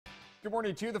Good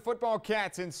morning to you. The football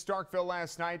Cats in Starkville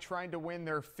last night trying to win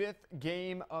their 5th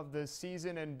game of the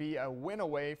season and be a win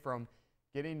away from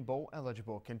getting bowl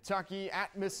eligible. Kentucky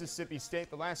at Mississippi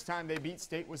State. The last time they beat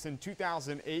State was in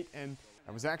 2008, and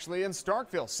that was actually in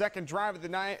Starkville. Second drive of the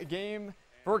night game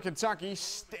for Kentucky.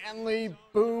 Stanley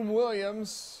Boom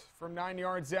Williams from 9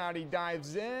 yards out. He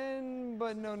dives in,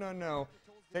 but no.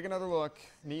 Take another look.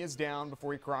 Knee is down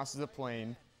before he crosses the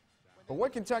plane. But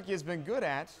what Kentucky has been good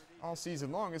at all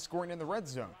season long is scoring in the red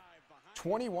zone.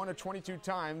 21 of 22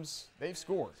 times they've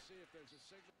scored.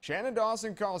 Shannon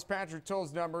Dawson calls Patrick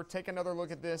Toll's number. Take another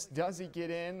look at this. Does he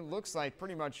get in? Looks like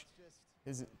pretty much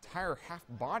his entire half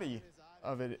body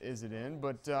of it is it in,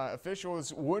 but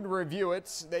officials would review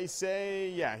it. They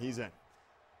say, yeah, he's in.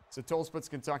 So Toll puts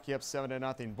Kentucky up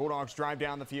 7-0. Bulldogs drive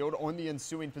down the field on the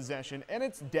ensuing possession, and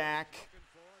it's Dak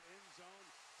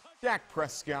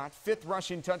Prescott, 5th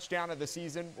rushing touchdown of the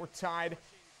season. We're tied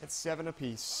at 7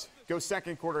 apiece. Go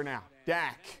second quarter now.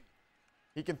 Dak.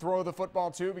 He can throw the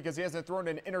football too because he hasn't thrown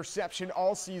an interception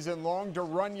all season long.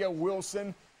 Darunya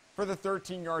Wilson for the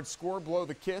 13-yard score. Blow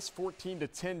the kiss,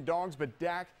 14-10 Dogs, but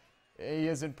Dak, he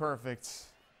isn't perfect.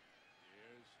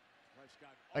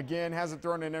 Again, hasn't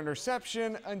thrown an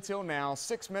interception until now.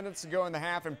 6 minutes to go in the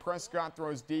half, and Prescott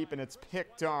throws deep, and it's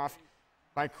picked off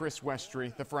by Chris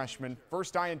Westry, the freshman.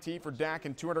 First INT for Dak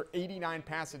in 289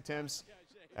 pass attempts.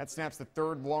 That snaps the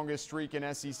 3rd longest streak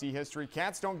in SEC history.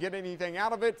 Cats don't get anything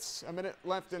out of it. A minute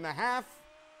left in the half,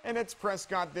 and it's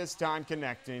Prescott this time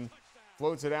connecting.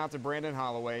 Floats it out to Brandon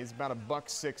Holloway. He's about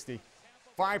 $1.60.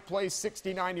 5-play,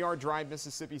 69-yard drive.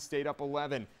 Mississippi State up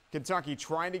 11. Kentucky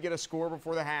trying to get a score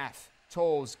before the half.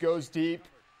 Tolles goes deep,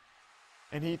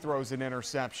 and he throws an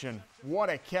interception. What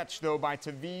a catch, though, by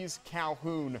Taviz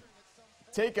Calhoun.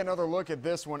 Take another look at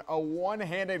this one. A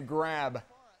one-handed grab,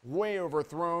 way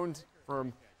overthrown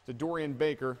to Dorian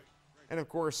Baker. And, of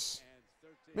course,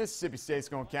 Mississippi State's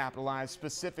going to capitalize,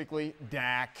 specifically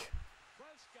Dak.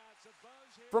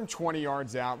 From 20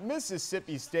 yards out,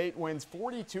 Mississippi State wins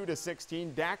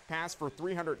 42-16. Dak passed for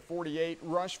 348,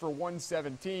 rushed for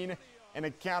 117, and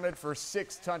accounted for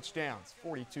 6 touchdowns.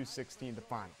 42-16 the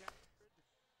final.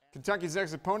 Kentucky's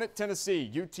next opponent, Tennessee.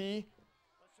 UT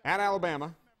at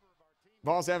Alabama.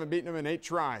 Vols haven't beaten them in 8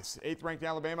 tries. 8th-ranked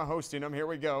Alabama hosting them. Here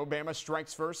we go. Bama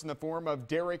strikes first in the form of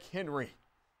Derrick Henry.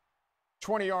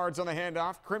 20 yards on the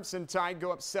handoff. Crimson Tide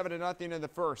go up 7-0 in the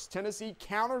first. Tennessee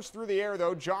counters through the air,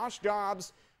 though. Josh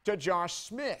Dobbs to Josh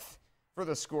Smith for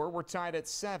the score. We're tied at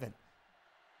 7.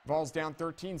 Vols down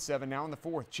 13-7 now in the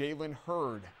fourth. Jalen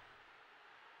Hurd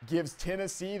gives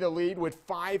Tennessee the lead with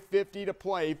 5:50 to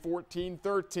play,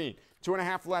 14-13.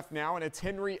 2.5 left now, and it's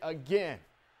Henry again.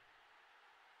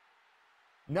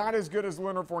 Not as good as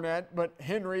Leonard Fournette, but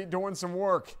Henry doing some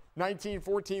work.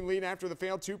 19-14 lead after the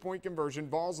failed 2-point conversion.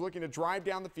 Vols looking to drive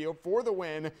down the field for the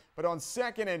win, but on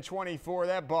 2nd and 24,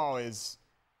 that ball's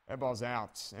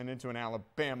out and into an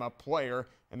Alabama player,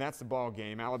 and that's the ball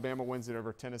game. Alabama wins it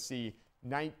over Tennessee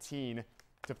 19-14.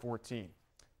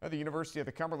 Now, the University of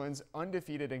the Cumberland's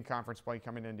undefeated in conference play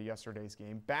coming into yesterday's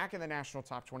game. Back in the national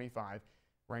top 25.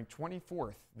 Ranked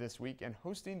 24th this week and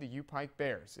hosting the U-Pike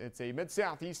Bears. It's a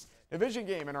Mid-Southeast Division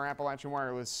game in our Appalachian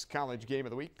Wireless College Game of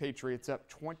the Week. Patriots up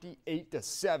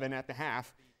 28-7 at the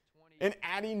half. And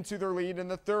adding to their lead in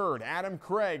the third, Adam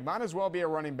Craig might as well be a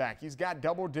running back. He's got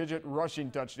double-digit rushing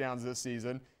touchdowns this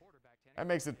season. That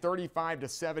makes it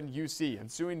 35-7 UC.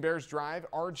 Ensuing Bears drive,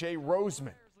 R.J.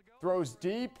 Roseman throws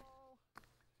deep.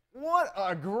 What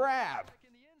a grab.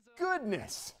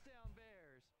 Goodness.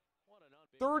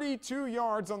 32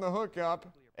 yards on the hookup.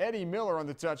 Eddie Miller on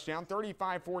the touchdown.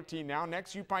 35-14 now.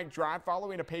 Next U-Pike drive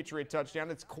following a Patriot touchdown.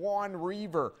 It's Quan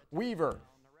Weaver.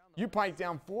 U-Pike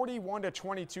down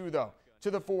 41-22 though.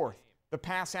 To the fourth. The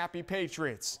pass-happy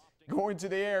Patriots. Going to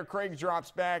the air. Craig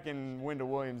drops back and Wendell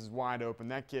Williams is wide open.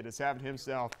 That kid is having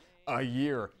himself a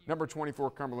year. Number 24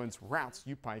 Cumberland's routes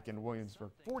U-Pike and Williamsburg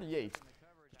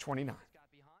 48-29.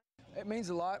 It means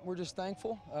a lot. We're just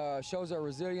thankful. Shows our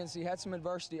resiliency. Had some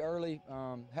adversity early.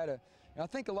 I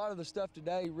think a lot of the stuff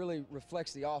today really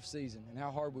reflects the off season and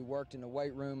how hard we worked in the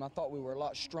weight room. I thought we were a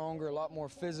lot stronger, a lot more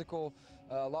physical,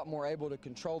 a lot more able to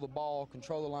control the ball,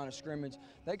 control the line of scrimmage.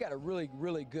 They got a really,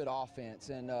 really good offense,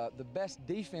 and the best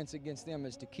defense against them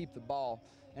is to keep the ball.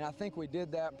 And I think we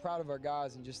did that. I'm proud of our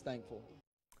guys and just thankful.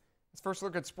 Let's first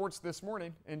look at sports this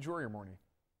morning. Enjoy your morning.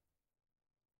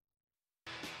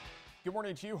 Good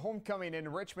morning to you. Homecoming in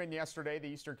Richmond yesterday. The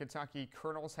Eastern Kentucky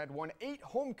Colonels had won 8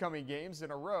 homecoming games in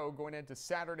a row going into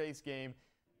Saturday's game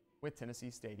with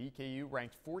Tennessee State. EKU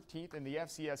ranked 14th in the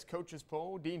FCS coaches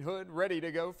poll. Dean Hood ready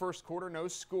to go. First quarter, no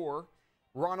score.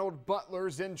 Ronald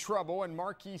Butler's in trouble, and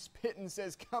Marquise Pitton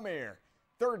says, come here.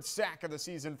 Third sack of the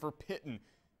season for Pitton.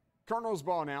 Cardinals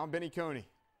ball now, Benny Coney.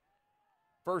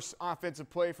 First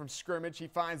offensive play from scrimmage. He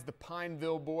finds the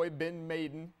Pineville boy, Ben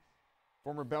Maiden.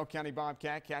 Former Bell County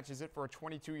Bobcat catches it for a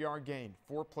 22-yard gain.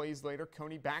 4 plays later,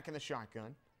 Coney back in the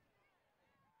shotgun.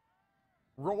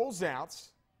 Rolls out,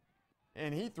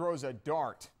 and he throws a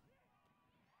dart.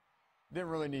 Didn't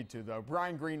really need to, though.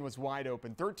 Brian Green was wide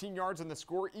open. 13 yards on the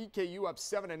score. EKU up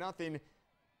 7-0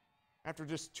 after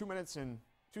just 2 minutes and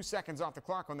 2 seconds off the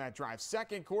clock on that drive.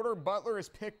 Second quarter, Butler is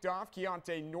picked off.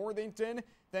 Keontae Northington,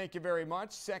 thank you very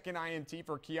much. Second INT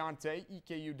for Keontae.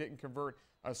 EKU didn't convert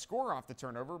a score off the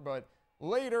turnover, but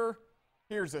later,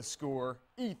 here's a score.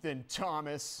 Ethan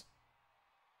Thomas.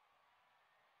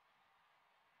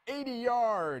 80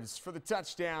 yards for the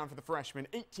touchdown for the freshman.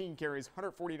 18 carries,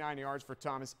 149 yards for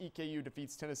Thomas. EKU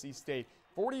defeats Tennessee State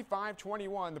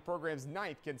 45-21, the program's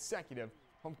 9th consecutive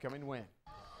homecoming win.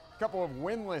 A couple of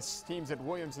winless teams at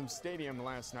Williamson Stadium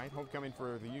last night. Homecoming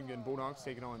for the Union Bulldogs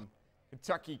taking on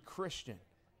Kentucky Christian.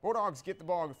 Bulldogs get the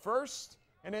ball first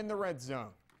and in the red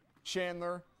zone.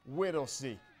 Chandler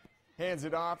Whittlesey hands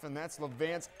it off, and that's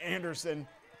LaVance Anderson.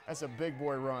 That's a big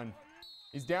boy run.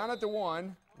 He's down at the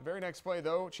 1. The very next play,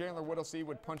 though, Chandler Whittlesey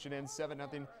would punch it in,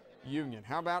 7-0 Union.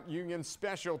 How about Union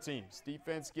special teams?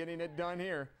 Defense getting it done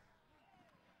here.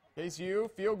 KCU,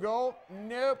 field goal.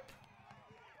 Nope.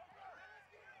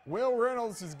 Will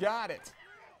Reynolds has got it.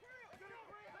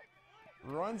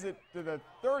 Runs it to the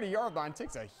 30-yard line.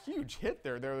 Takes a huge hit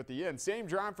there at the end. Same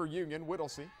drive for Union.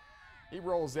 Whittlesey. He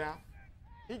rolls out.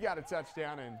 He got a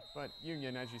touchdown, but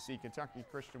Union, as you see, Kentucky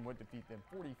Christian would defeat them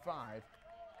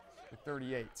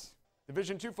 45-38.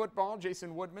 Division II football,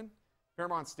 Jason Woodman,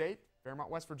 Fairmont State, Fairmont,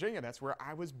 West Virginia. That's where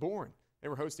I was born. They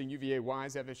were hosting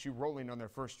UVA-Wise, FSU rolling on their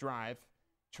first drive.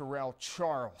 Terrell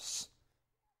Charles,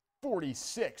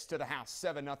 46 to the house,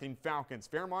 7-0 Falcons.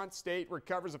 Fairmont State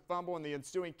recovers a fumble in the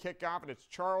ensuing kickoff, and it's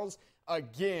Charles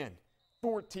again.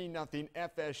 14-0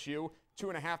 FSU,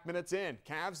 2.5 minutes in.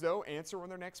 Cavs, though, answer on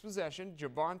their next possession.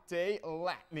 Javante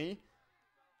Latney,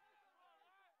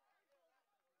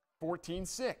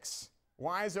 14-6.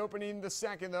 Wise opening the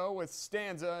second, though, with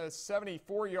Stanza, a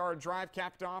 74-yard drive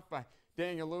capped off by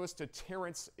Daniel Lewis to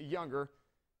Terrence Younger,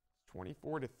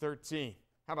 24-13.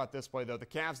 How about this play, though? The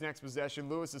Cavs' next possession,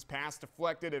 Lewis's pass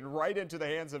deflected and right into the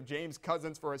hands of James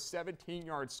Cousins for a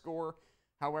 17-yard score.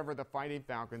 However, the Fighting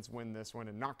Falcons win this one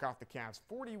and knock off the Cavs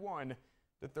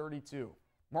 41-32.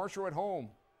 Marshall at home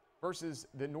versus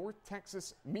the North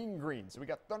Texas Mean Green. So we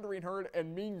got Thundering Herd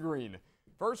and Mean Green.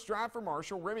 First drive for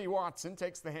Marshall. Remy Watson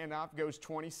takes the handoff, goes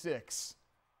 26.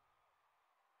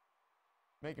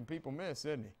 Making people miss,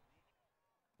 isn't he?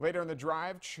 Later in the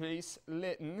drive, Chase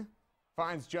Litton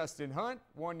finds Justin Hunt.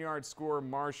 1-yard score,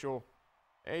 Marshall.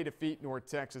 A defeat North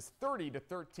Texas,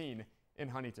 30-13 in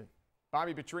Huntington.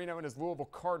 Bobby Petrino and his Louisville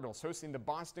Cardinals hosting the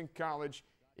Boston College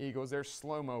Eagles. There's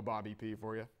slow-mo Bobby P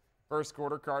for you. First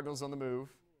quarter, Cardinals on the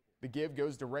move. The give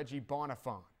goes to Reggie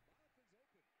Bonifant.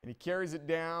 And he carries it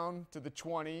down to the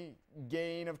 20,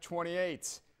 gain of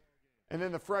 28. And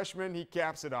then the freshman, he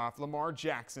caps it off. Lamar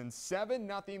Jackson,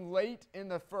 7-0 late in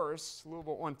the first.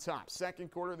 Louisville on top.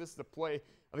 Second quarter, this is the play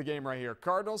of the game right here.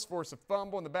 Cardinals force a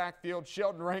fumble in the backfield.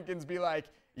 Sheldon Rankins be like,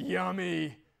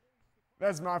 yummy.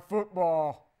 That's my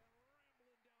football.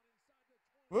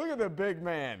 Look at the big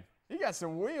man. He got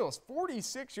some wheels.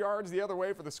 46 yards the other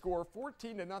way for the score.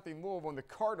 14-0 Louisville, and the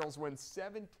Cardinals win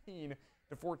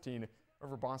 17-14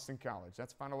 over Boston College.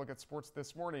 That's a final look at sports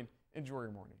this morning. Enjoy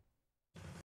your morning.